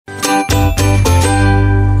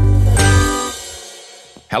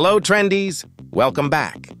Hello, Trendies! Welcome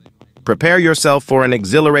back. Prepare yourself for an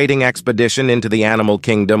exhilarating expedition into the animal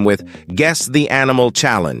kingdom with Guess the Animal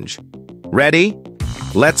Challenge. Ready?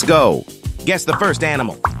 Let's go! Guess the first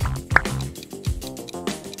animal.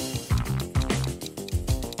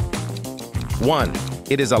 One,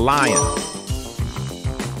 it is a lion.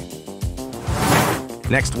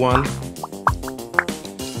 Next one.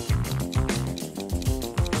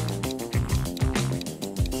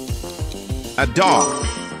 A dog.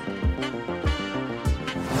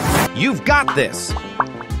 You've got this.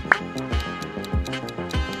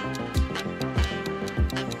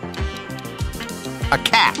 A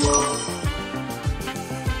cat.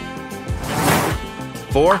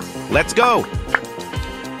 4, let's go.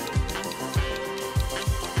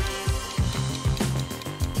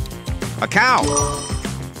 A cow.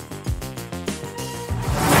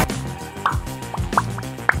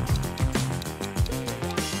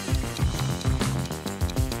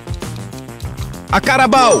 A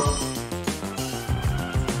carabao.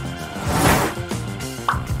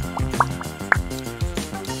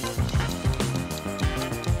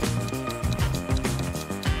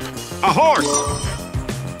 A horse.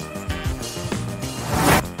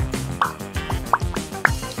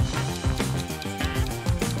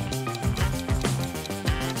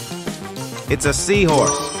 It's a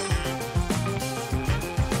seahorse.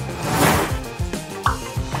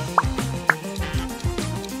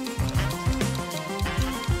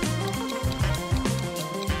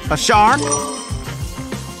 A shark?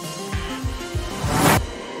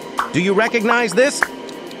 Do you recognize this?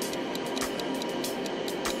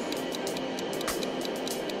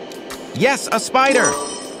 Yes, a spider.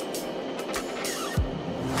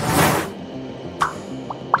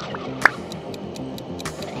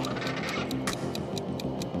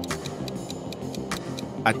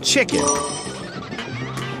 A chicken.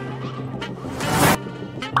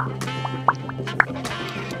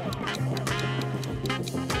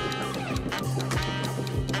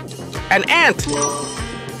 An ant.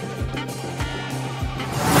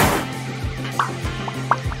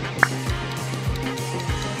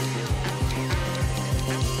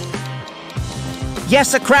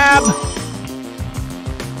 Yes, a crab.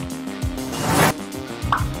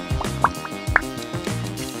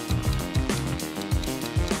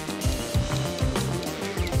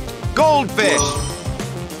 Goldfish.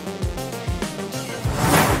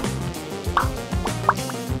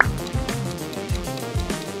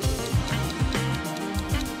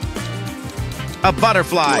 A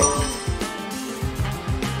butterfly.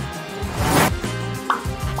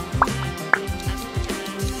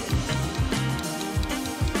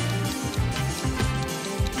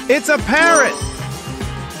 It's a parrot.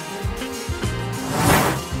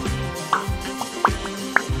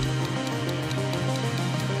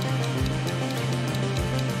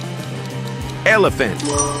 Elephant.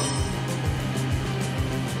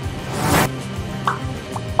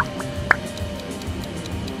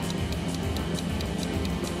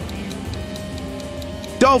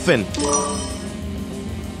 Dolphin.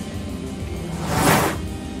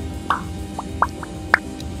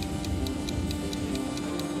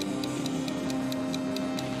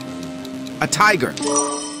 A tiger.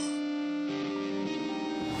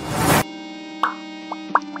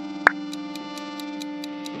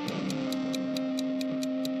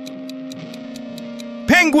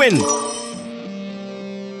 Penguin.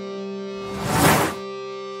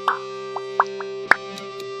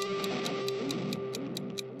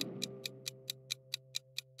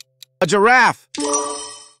 A giraffe.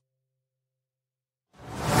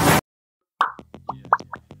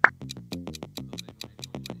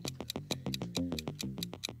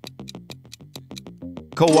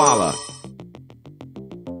 Koala.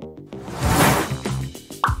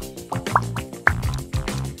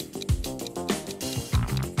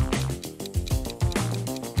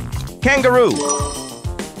 Kangaroo.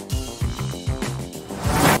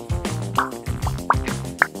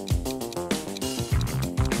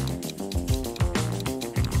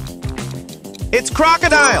 It's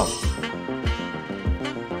crocodile.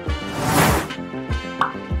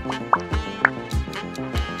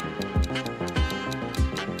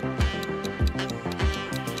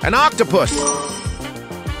 An octopus.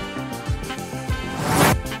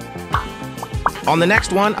 On the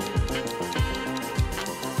next one,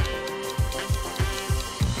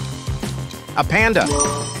 a panda.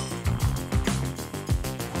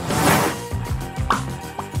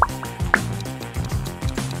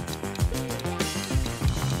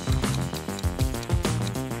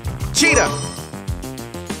 Cheetah.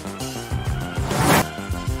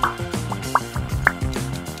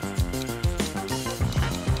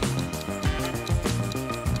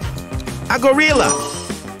 A gorilla.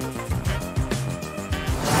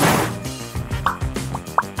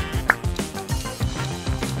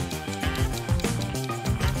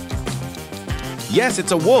 Yes,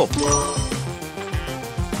 it's a wolf.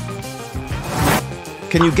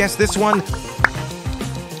 Can you guess this one?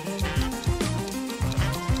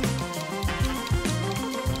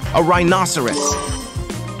 A rhinoceros.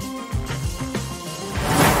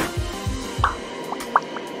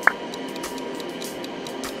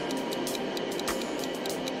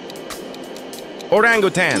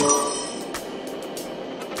 Orangutan.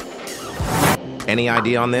 Any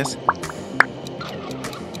idea on this?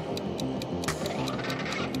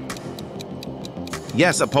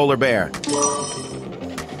 Yes, a polar bear.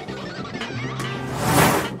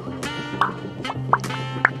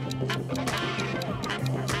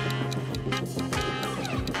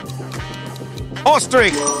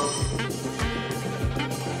 Ostrich.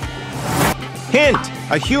 Hint,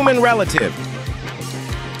 a human relative.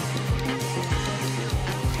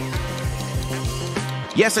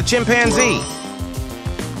 Yes, a chimpanzee.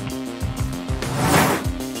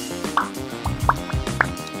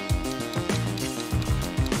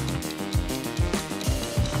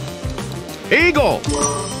 Eagle.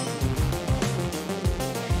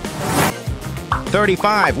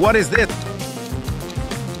 35, what is this?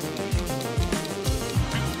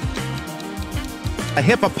 A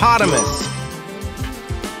hippopotamus.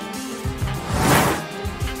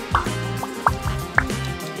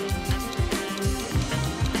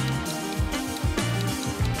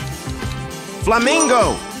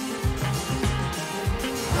 Flamingo.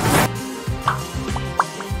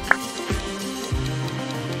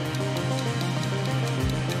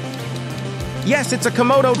 Yes, it's a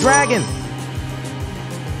Komodo dragon.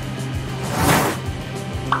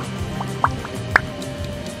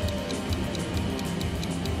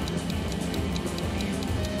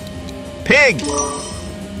 Pig.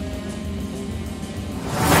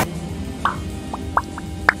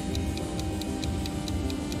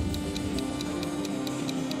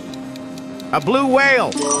 A blue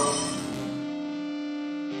whale.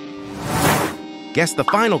 Guess the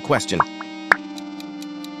final question.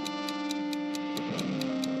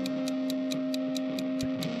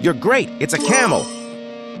 You're great. It's a camel.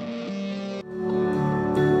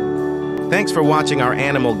 Thanks for watching our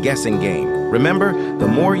animal guessing game. Remember, the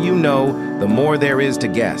more you know, the more there is to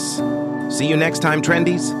guess. See you next time,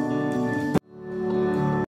 Trendies.